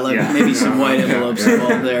lucked out. Maybe some white envelopes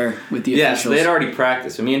involved there with the Yeah, officials. so they'd already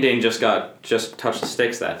practiced. So me and Dane just touched the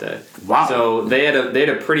sticks that day. Wow. So they had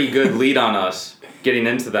a pretty good lead on us getting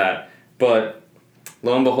into that, but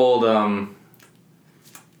lo and behold,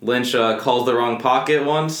 Lynch calls the wrong pocket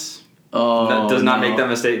once. Oh, That does not no. make that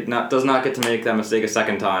mistake. Does not get to make that mistake a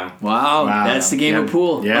second time. Wow, that's the game of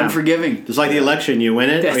pool. Yeah. Unforgiving. Just like the election, you win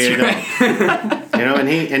it. That's or you right. don't. You know, and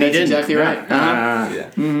he That's didn't. exactly right. Yeah.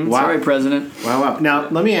 Wow. Wow. Sorry, President. Wow. Now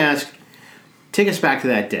let me ask. Take us back to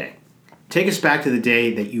that day. Take us back to the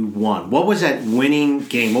day that you won. What was that winning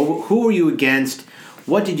game? Who were you against?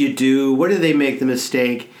 What did you do? Where did they make the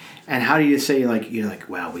mistake? And how do you say you're like,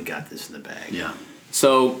 wow, we got this in the bag? Yeah.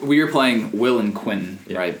 So we were playing Will and Quinn,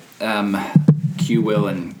 right? Q Will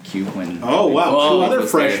and Q Quinn. Oh wow, Oh, two other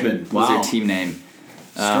was freshmen. was their team name.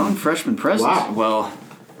 Strong freshman presence. Wow. Well,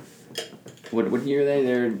 what year are they?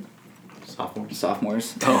 They're Sophomores.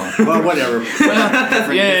 sophomores. Well, whatever.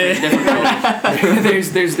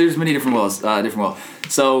 There's many different Wills. Different Will.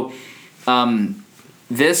 So,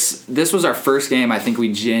 this was our first game. I think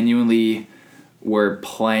we genuinely were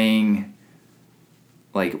playing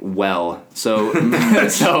like well. So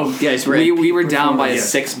Guys, we were down by a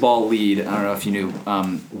 6-ball lead. I don't know if you knew.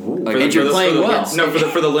 And you're playing well. No,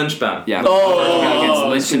 for the Lynch band. Yeah. Oh, against I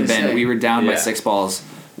was Lynch and gonna Ben, say. we were down by Yeah. 6 balls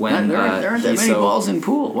when there aren't that many balls in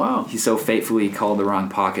pool. Wow. he so fatefully called the wrong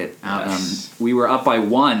pocket. Ouch. We were up by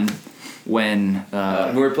 1 when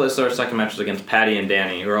We were playing our second match was against Patty and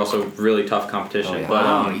Danny, who are also really tough competition. Oh, yeah. But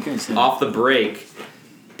Wow, you guys had- off the break,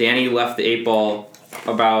 Danny left the 8-ball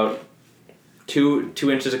about 2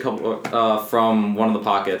 inches from one of the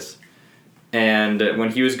pockets, and when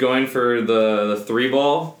he was going for the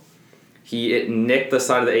 3-ball, it nicked the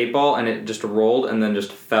side of the 8-ball and it just rolled and then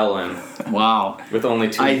just fell in Wow. with only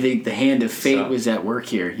 2. I think the hand of fate So- was at work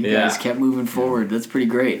here. You Yeah. guys kept moving forward. That's pretty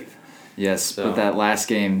great. yes, So- but that last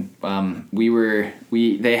game,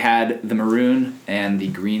 they had the maroon and the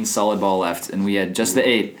green solid ball left, and we had just the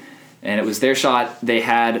 8, and it was their shot. They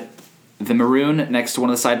had the maroon next to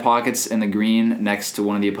one of the side pockets and the green next to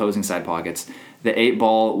one of the opposing side pockets. The 8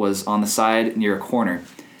 ball was on the side near a corner,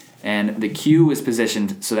 and the cue was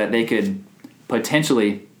positioned so that they could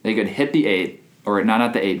hit the 8, or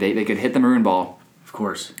not the 8. They could hit the maroon ball Of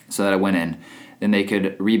course. so that it went in. Then they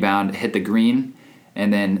could rebound, hit the green,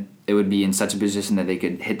 and then it would be in such a position that they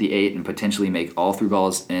could hit the 8 and potentially make all 3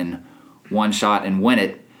 balls in one shot and win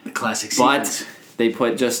it. The classic But sequence. they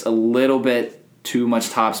put just a little bit too much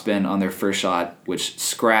topspin on their first shot, which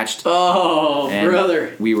scratched. Oh, and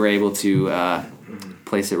brother. we were able to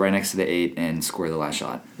place it right next to the 8 and score the last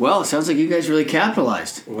shot. Well, it sounds like you guys really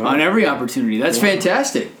capitalized on every opportunity. That's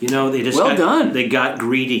fantastic. You know, they just Well done. They got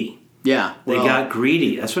greedy. Yeah. They well, got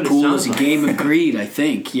greedy. That's what it pool sounds is a like. game of greed, I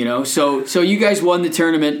think. You know, so you guys won the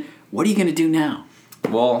tournament. What are you going to do now?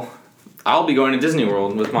 Well, I'll be going to Disney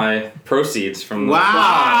World with my proceeds from the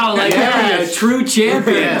Wow, like a true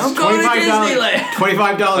champion. Yes, I'm going to Disneyland.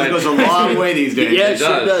 $25 goes a long way these days. Yeah, it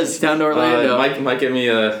sure does. Down to Orlando. Might get me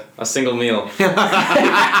a single meal.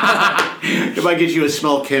 It might get you a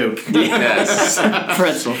small Coke. Yes.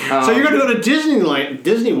 Pretzel. So you're going to go to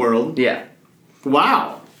Disney World. Yeah.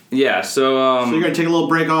 Wow. Yeah. So So you're going to take a little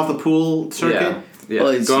break off the pool circuit. Yeah.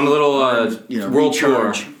 Well, Going a little world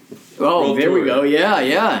recharge. tour. Oh, World there we tour. go. Yeah.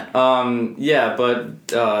 Yeah,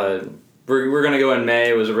 but we're gonna go in May.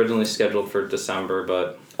 It was originally scheduled for December,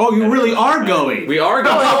 but Oh, you really are going? we are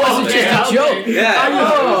going. That wasn't just a joke.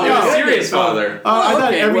 Yeah, serious, father. I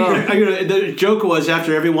thought okay, the joke was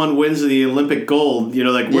after everyone wins the Olympic gold,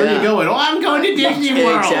 like, where are you Yeah. going? Oh, I'm going to Disney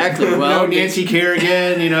World. Exactly. Well, Nancy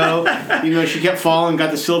Kerrigan, she kept falling, got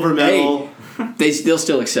the silver medal. they'll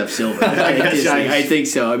still accept silver. I think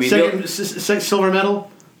so. I mean, Second silver medal,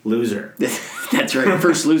 loser. that's right.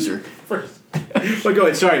 First loser. But go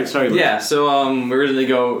ahead. Sorry. Yeah, so we were gonna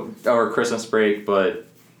go our Christmas break, but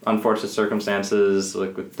unfortunate circumstances,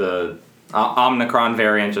 like with the Omicron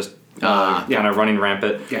variant, just kind of running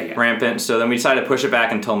rampant. Rampant. So then we decided to push it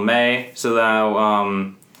back until May. So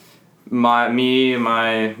now my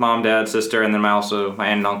mom, dad, sister, and then my aunt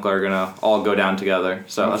and uncle are gonna all go down together.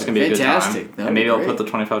 So that's gonna be a good Fantastic. time. That'll And maybe be I'll great. put the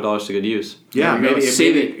 $25 to good use. Yeah, Maybe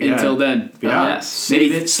save it until then. Yeah. Yes.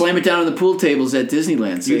 Maybe slam it down on the pool tables at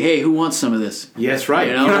Disneyland. Say, hey, who wants some of this? Yes, right.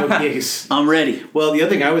 You know? Yes. I'm ready. Well, the other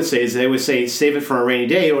thing I would say is they would say save it for a rainy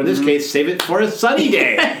day, or in this case, save it for a sunny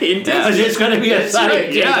day. Because it's going to be a sunny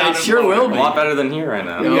right. day. Yeah, down it in sure Florida. will A be. lot better than here right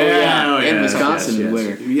now. Oh, yeah. And yes, Wisconsin yes,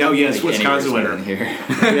 winter. Oh, yes, Wisconsin winter. Here.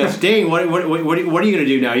 Yes, Dane, what are you going to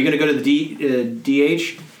do now? Are you going to go to the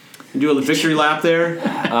DH and do a victory lap there?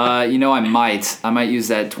 I might use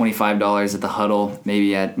that $25 at the Huddle.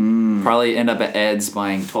 Maybe probably end up at Ed's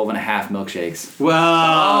buying 12.5 milkshakes.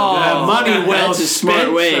 Well, money well that's a spent,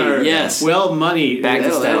 smart way, sir. yes. Well, money. Back to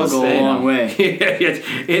That'll status. go a long way.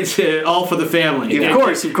 It's all for the family. Of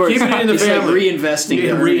course. Keep it in the It's family. like reinvesting.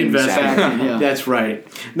 Yeah, the earnings reinvesting. back. Yeah. That's right.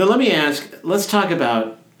 Now let me ask. Let's talk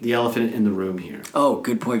about the elephant in the room here. Oh,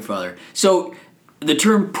 good point, Father. So the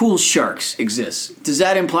term pool sharks exists. Does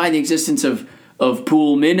that imply the existence of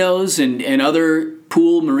pool minnows and other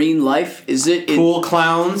pool marine life? Is it Pool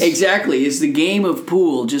clowns. Exactly. Is the game of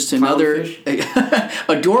pool just another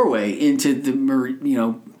a doorway into the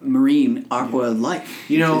marine aqua life?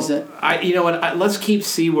 Is that Let's keep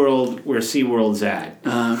SeaWorld where SeaWorld's at,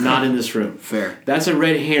 not in this room. fair? That's a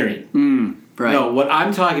red herring. Right. No, what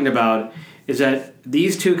I'm talking about is that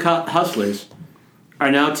these two hustlers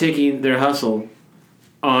are now taking their hustle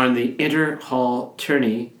on the Inter-Hall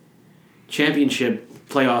Tourney Championship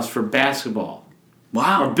playoffs for basketball.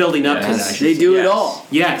 Wow. Or building up to that. I should They say. do it Yes. all.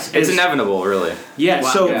 Yes. It's inevitable, really. Yeah, Wow.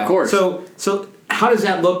 so Yeah, of course. So how does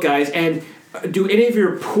that look, guys? And do any of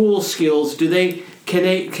your pool skills can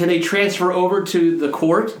they transfer over to the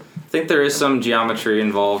court? I think there is some geometry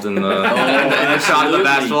involved in the, in the shot of the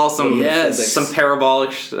basketball, some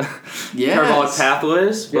parabolic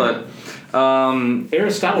pathways, but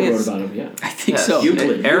Aristotle wrote about him. Yeah, I think so.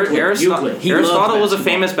 Euclid. Aristotle was a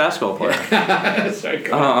famous basketball player. Sorry,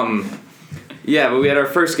 Yeah, but we had our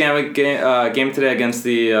first game today against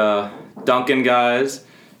the Duncan guys,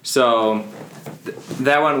 so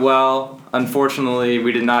that went well. Unfortunately,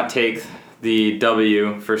 we did not take the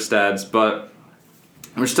W for Stads, but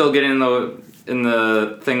we're still getting in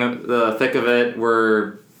the thick of it.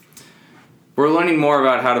 We're learning more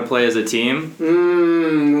about how to play as a team.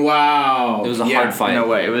 Wow. It was a hard fight. No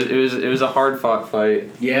way. It was a hard fought fight.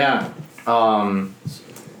 Yeah.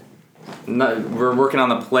 We're working on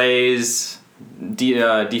the plays,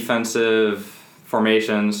 defensive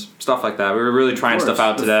formations, stuff like that. We were really trying stuff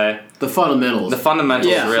out today. The fundamentals.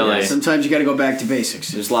 Really. Yeah, sometimes you got to go back to basics.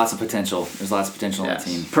 There's lots of potential. On the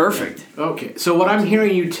team. Perfect. Okay, so what I'm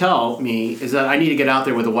hearing you tell me is that I need to get out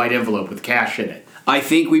there with a white envelope with cash in it. I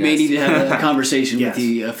think we may need to have a conversation Yes. with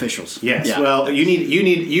the officials. Yes. Yeah. Well, you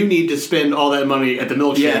need to spend all that money at the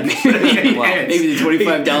milkshake. Yeah, maybe the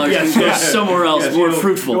 $25 can go somewhere else, more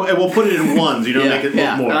fruitful. And we'll put it in ones. Make it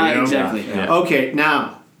look more. Exactly. Yeah. Okay,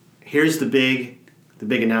 now here's the big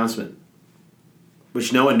announcement,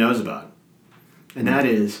 which no one knows about, and that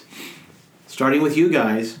is, starting with you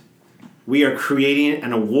guys, we are creating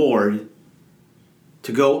an award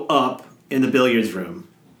to go up in the billiards room,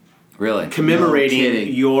 Really?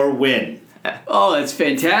 commemorating your win. Oh, that's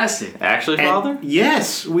fantastic. Actually, And Father?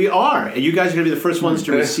 yes, we are. And you guys are going to be the first ones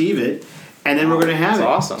to receive it, and then we're going to have That's it.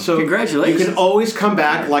 awesome. So Congratulations. You can always come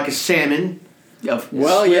back like a salmon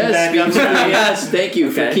Well, yes, thank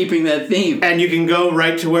you for keeping that theme. And you can go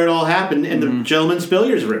right to where it all happened in the gentleman's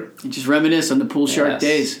billiards room. And just reminisce on the pool shark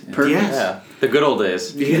days. Perfect. Yes. Yeah, the good old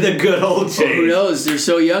days. Yeah, the good old days. Who knows? They're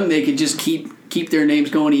so young they could just keep their names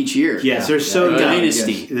going each year. Yes, they're so young.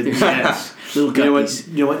 Dynasty. Yes. Little guppies.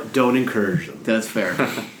 You know what? Don't encourage them. That's fair.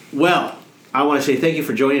 Well, I want to say thank you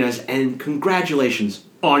for joining us and congratulations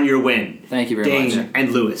on your win. Thank you very Dane much.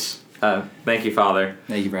 and Lewis. Thank you, Father.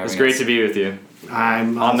 Thank you for having us. It's great to be with you.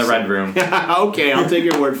 I'm On the Red Room. Okay, I'll take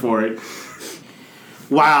your word for it.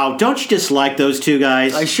 Wow, don't you just like those two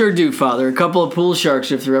guys? I sure do, Father. A couple of pool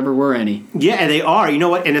sharks, if there ever were any. Yeah, they are. You know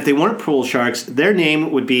what? And if they weren't pool sharks, their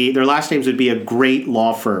last names would be a great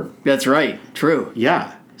law firm. That's right. True.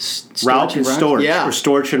 Yeah. Storch Rauch and Storch. Yeah. Or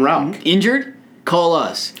Storch and Rauch. Injured? Call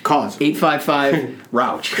us. Call us. 855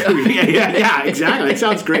 Rauch. yeah, exactly. That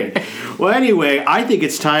sounds great. Well, anyway, I think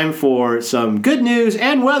it's time for some good news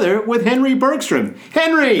and weather with Henry Bergstrom.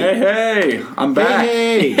 Henry! Hey, I'm back.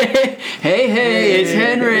 Hey! Hey, it's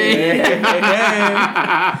Henry.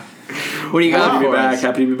 What do you got for us?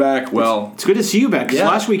 Happy to be back. Well, It's good to see you back. 'Cause Yeah.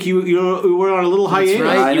 last week you were on a little hiatus.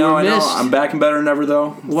 right. I you know, were I know. missed. I'm back and better than ever,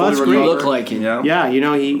 though. Well, that's Fully great. You recovered. look like it. Yeah.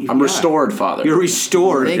 Yeah, I'm restored, Father. You're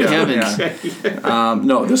restored. Thank heavens.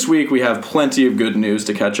 No, this week we have plenty of good news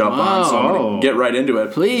to catch up on, so I'm Oh. going to get right into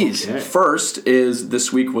it. Please. First is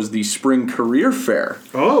this week was the Spring Career Fair.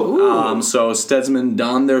 Oh. So Steadsmen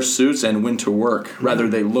donned their suits and went to work. Rather,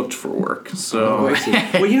 they looked for work. So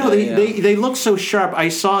Well, they look so sharp. I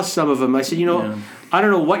saw some of them. I said, I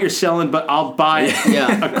don't know what you're selling, but I'll buy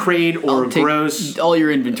Yeah. a crate or a Take gross. all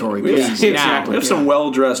your inventory, please. Exactly. we have some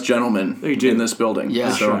well-dressed gentlemen in this building.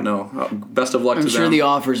 Yeah. So Sure. no, best of luck I'm to sure them. the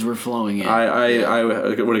offers were flowing in. I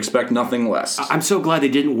would expect nothing less. I'm so glad they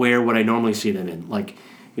didn't wear what I normally see them in, like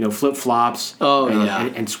flip flops. Oh, yeah.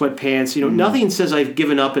 and sweatpants. Nothing says I've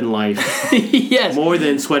given up in life Yes. more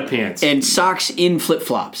than sweatpants. And socks in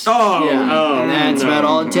flip-flops. Oh, yeah. oh, That's no, about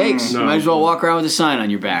all it takes. no. You might as well walk around with a sign on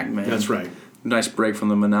your back, man. That's right. Nice break from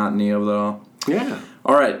the monotony of it all. Yeah.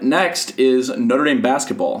 All right, next is Notre Dame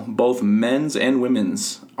basketball. Both men's and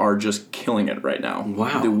women's are just killing it right now.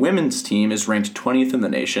 Wow. The women's team is ranked 20th in the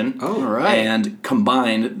nation. Oh, all right. And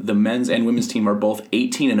combined, the men's and women's team are both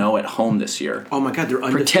 18-0 at home this year. Oh my God, they're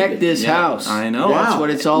undefeated. Protect this house. I know. That's what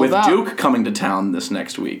it's all With about. Duke coming to town this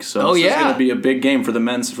next week, so Oh, this is yeah. going to be a big game for the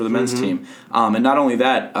men's team. And not only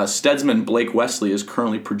that, Steadsman Blake Wesley is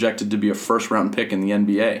currently projected to be a first-round pick in the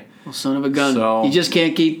NBA. Well, son of a gun. So- You just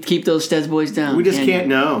can't keep those Steds boys down. We just can can't you?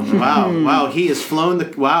 know. Wow. He has flown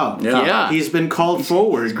the. Wow. Yeah. He's been called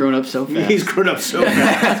forward. He's grown up so fast. He's grown up so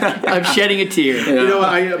fast. I'm shedding a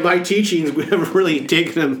tear. My teachings have really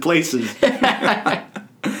taken him places.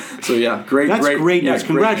 So yeah, great. That's great news. news.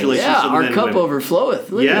 Congratulations. Yeah, to the our men and cup women.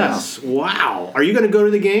 overfloweth. Look at Yes. Wow. Are you going to go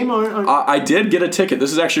to the game? Or? I did get a ticket.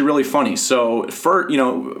 This is actually really funny. So for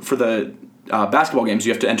the basketball games,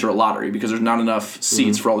 you have to enter a lottery because there's not enough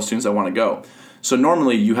seats for all the students that want to go. So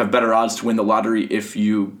normally you have better odds to win the lottery if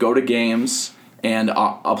you go to games and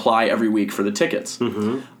apply every week for the tickets.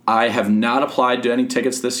 I have not applied to any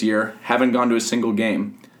tickets this year. Haven't gone to a single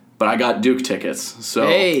game. But I got Duke tickets. So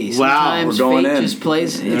Hey, sometimes we're going fate in. just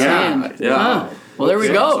plays its hand. Yeah. Huh. Well, there we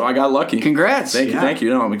go. So I got lucky. Congrats. Thank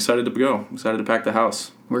you. No, I'm excited to go. I'm excited to pack the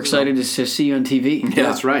house. We're excited to see you on TV. Yeah.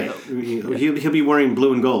 That's right. He'll be wearing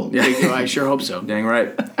blue and gold. I sure hope so. Dang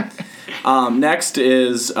right. Next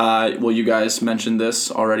is, you guys mentioned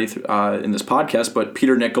this already in this podcast, but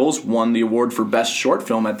Peter Nichols won the award for Best Short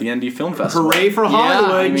Film at the ND Film Festival. Hooray for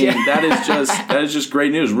Hollywood. I mean, that is just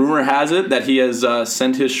great news. Rumor has it that he has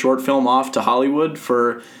sent his short film off to Hollywood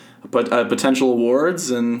for potential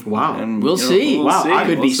awards, and Wow. and, We'll see. Wow, It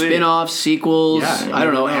could We'll be see. spin-offs, sequels, Yeah, I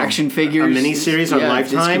don't know, yeah. action figures. A miniseries on this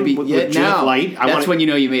Lifetime could be, with yeah, Judith now, Light. That's when you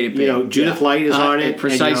know you made it big. Judith Light is on it.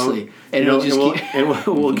 Precisely. And it'll just and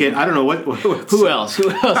we'll get, I don't know what. Who else?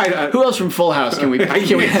 Who else from Full House can we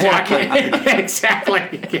pluck in?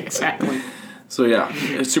 Exactly. So yeah,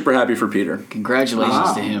 super happy for Peter.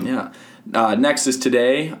 Congratulations to him. Yeah. Next is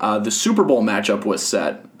today, the Super Bowl matchup was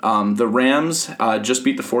set. The Rams just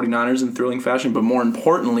beat the 49ers in thrilling fashion, but more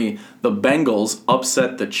importantly, the Bengals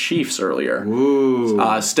upset the Chiefs earlier. Ooh.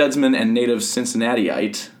 Steadsman and native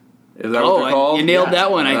Cincinnatiite. Is that what they're called? You nailed that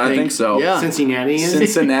one, I think. I think so. Yeah. Cincinnatian.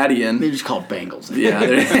 Cincinnatian. They're just called Bengals.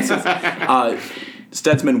 Yeah.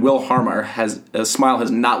 Steadsman Will Harmar a smile has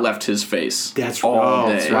not left his face. That's all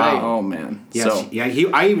day. that's right. Oh man. Yes. So Yeah.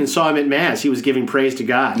 I even saw him at Mass. He was giving praise to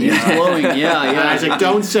God. He's glowing. Yeah. And I was like,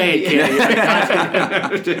 "Don't say it,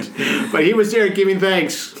 kid." But he was there giving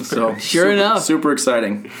thanks. So Sure enough. super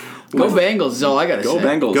exciting. Go Bengals is all I got to say. Go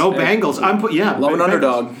Bengals. Go Bengals. Love an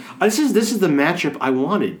underdog. This is the matchup I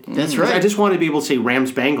wanted. That's right. I just want to be able to say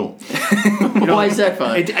Rams Bangle. Why is that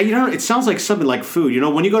fun? It sounds like something like food.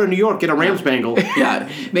 When you go to New York, get a Rams Bangle. Yeah.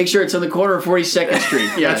 Make sure it's on the corner of 42nd Street.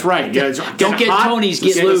 Yeah. That's right. Yeah, Don't get Tony's,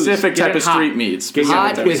 get loose. Specific type of street meats.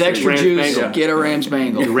 Hot with extra Rams juice. Bangle. Get a Rams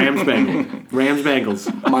Bangle. Rams Bangle. Rams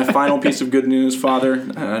Bengals. My final piece of good news, Father,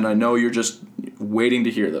 and I know you're just waiting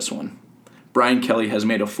to hear this one. Brian Kelly has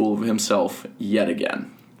made a fool of himself yet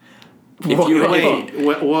again.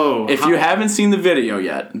 If you haven't seen the video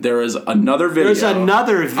yet, there is another video. There's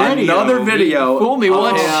another video. Another video. Fool me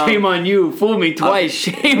once, shame on you. Fool me twice,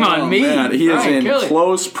 shame on me. Man, he is Brian in Kelly.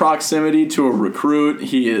 close proximity to a recruit.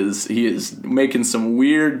 He is making some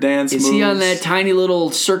weird dance moves. Is he on that tiny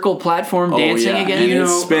little circle platform dancing again? And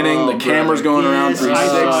it's spinning. The camera's going around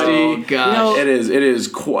 360. Oh, gosh. It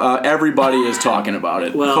is. Everybody is talking about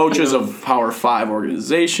it. Well, Coaches of Power 5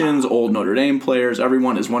 organizations, old Notre Dame players,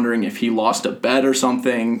 everyone is wondering if he lost a bet or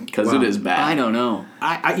something because it is bad. I don't know.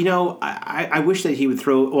 I wish that he would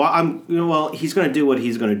throw. Well, he's going to do what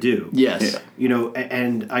he's going to do. Yes. Yeah.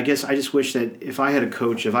 And I guess I just wish that if I had a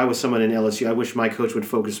coach, if I was someone in LSU, I wish my coach would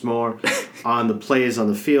focus more on the plays on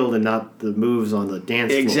the field and not the moves on the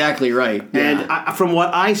dance floor. Exactly right. And from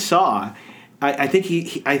what I saw, I think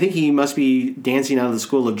he must be dancing out of the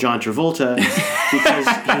school of John Travolta because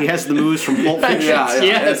he has the moves from Pulp Fiction.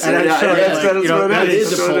 Yes. That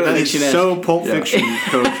is a Pulp Fiction. so Pulp Fiction,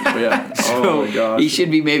 coach. Yeah. Oh my gosh. He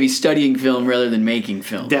should be maybe studying film rather than making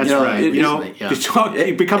film. That's right.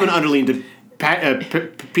 You become an underling to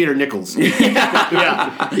Peter Nichols.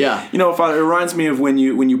 Yeah. Father, it reminds me of when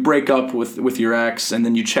you break up with your ex and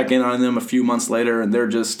then you check in on them a few months later and they're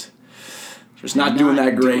just not doing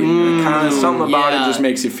that great. Kind of something about it just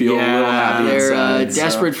makes you feel a little happy. They're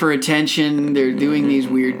desperate for attention. They're doing these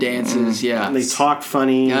weird dances. Yeah. And they talk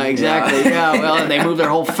funny. Yeah, exactly. Yeah. Well, and they move their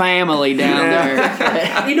whole family down there.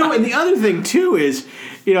 And the other thing too is,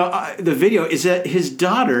 the video is that his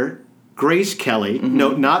daughter, Grace Kelly.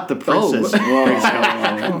 No, not the princess. Grace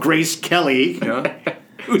Kelly. Grace Kelly. Yeah.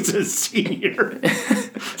 Who's a senior.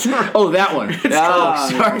 Oh, that one.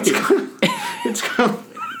 Sorry. It's called.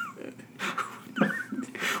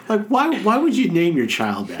 Like, why would you name your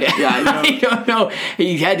child that? I don't know.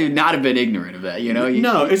 He had to not have been ignorant of that,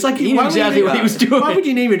 No, it's like he knew exactly what he was doing. Why would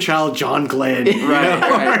you name your child John Glenn?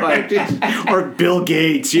 Or Bill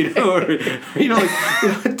Gates, to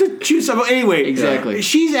choose someone. Anyway, exactly.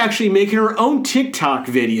 She's actually making her own TikTok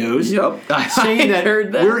videos saying that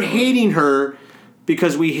we're hating her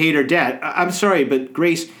because we hate her dad. I'm sorry, but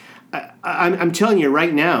Grace, I'm telling you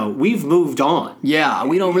right now, we've moved on. Yeah,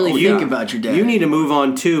 we don't really think about your dad. You need to move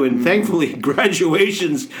on too, and thankfully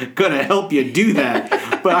graduation's going to help you do that.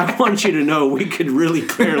 But I want you to know we could really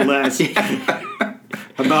care less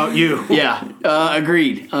about you. Yeah,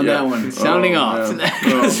 agreed on that one. Sounding off.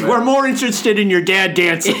 Because we're more interested in your dad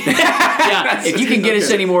dancing. If you can get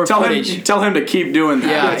us any more footage. Tell him to keep doing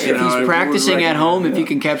that. Yeah, if he's practicing at home, if you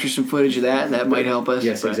can capture some footage of that might help us.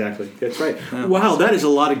 Yes, exactly. That's right. Wow, that is a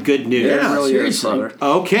lot of good news. Yeah, really seriously. is,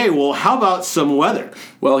 okay, well, how about some weather?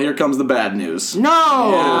 Well, here comes the bad news.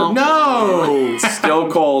 No! It's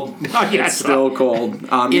still cold. It's still cold.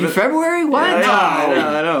 In February? What?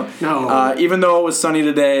 I know. No. Even though it was sunny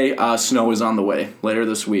today, snow is on the way later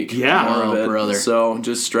this week. Yeah. More of it. Brother. So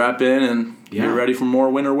just strap in and get ready for more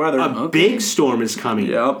winter weather. A big storm is coming.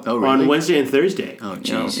 Yep. Oh, really? On Wednesday and Thursday. Oh,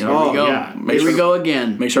 jeez. Here we go. Yeah. Here we go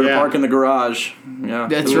again. Make sure to park in the garage. Yeah.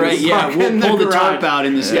 That's right. Yeah, we'll pull the tarp out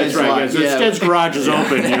in the That's right. The Stead's garage is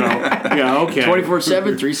open, Yeah, okay.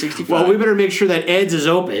 24/7, 365. Well, we better make sure that Ed's is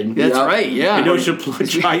open. That's right, yeah. No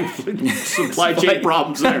supply chain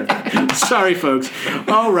problems there. Sorry, folks.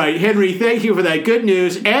 All right, Henry, thank you for that good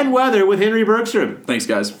news and weather with Henry Bergstrom. Thanks,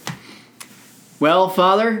 guys. Well,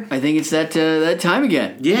 Father, I think it's that time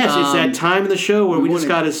again. Yes, it's that time of the show where we just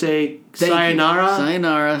got to say sayonara.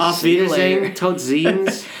 Sayonara. Auf Wiedersehen. Tot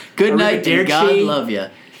ziens. Good night, and God love you.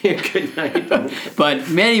 Good night. But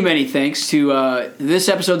many, many thanks to this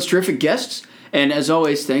episode's terrific guests. And as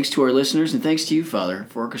always, thanks to our listeners, and thanks to you, Father,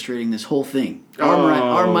 for orchestrating this whole thing.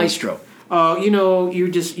 Our maestro. Oh,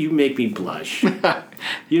 you make me blush. I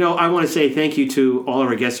want to say thank you to all of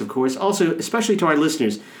our guests, of course. Also, especially to our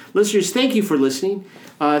listeners. Listeners, thank you for listening.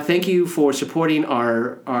 Thank you for supporting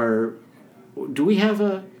our. Do we have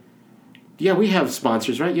a? Yeah, we have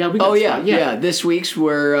sponsors, right? Yeah, we. Yeah. This week's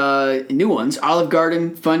were new ones: Olive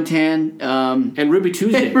Garden, Funtan, and Ruby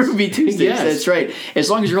Tuesdays. Ruby Tuesdays. Yes. That's right. As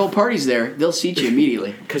long as your whole party's there, they'll seat you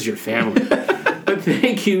immediately because you're family. But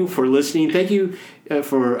thank you for listening. Thank you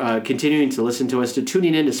for continuing to listen to us, to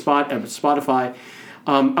tuning in to Spotify.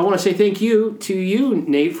 I want to say thank you to you,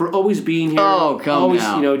 Nate, for always being here. Oh, come always,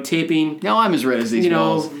 now. taping. No, I'm as red as these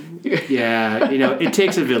walls. Yeah, it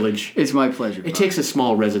takes a village. It's my pleasure. It takes a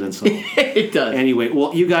small residence hall. It does. Anyway,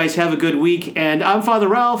 well, you guys have a good week, and I'm Father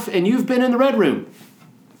Ralph, and you've been in the Red Room.